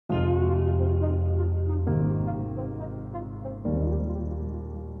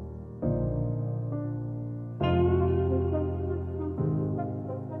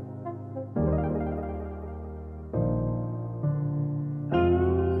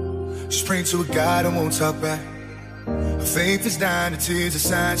She's praying to a God and won't talk back. Her faith is dying, the tears are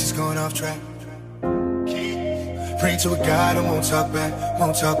sign she's going off track. Praying to a God and won't talk back,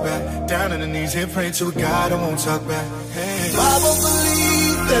 won't talk back. Down on her knees here, praying to a God and won't talk back. Hey. I won't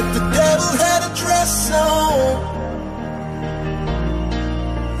believe that the devil had a dress on,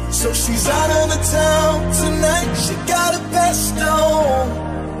 so she's out of the town tonight. She got a vest on.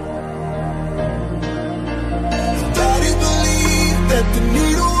 Her daddy believed that the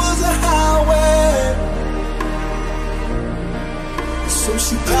needle was a highway, so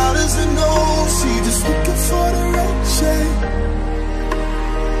she powders her nose. She just looking for the right shade.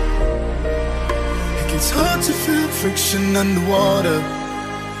 It's hard to feel friction underwater,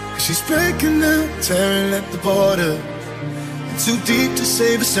 'cause she's breaking out, tearing at the border. And too deep to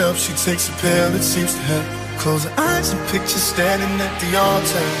save herself, she takes a pill that seems to help. Close her eyes and picture standing at the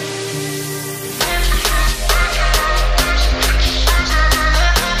altar.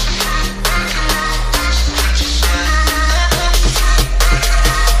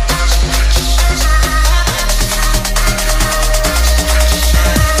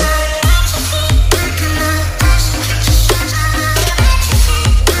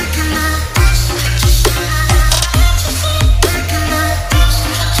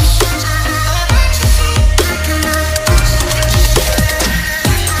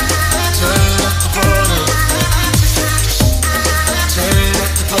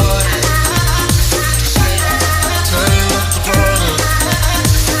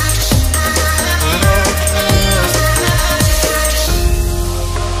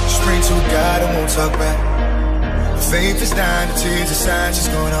 Talk back. Her faith is dying, the tears are sign she's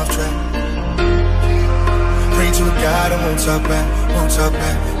going off track. Praying to a God and won't talk back, won't talk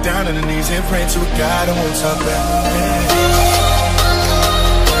back. Down on her knees and praying to a God and won't talk back. Yeah.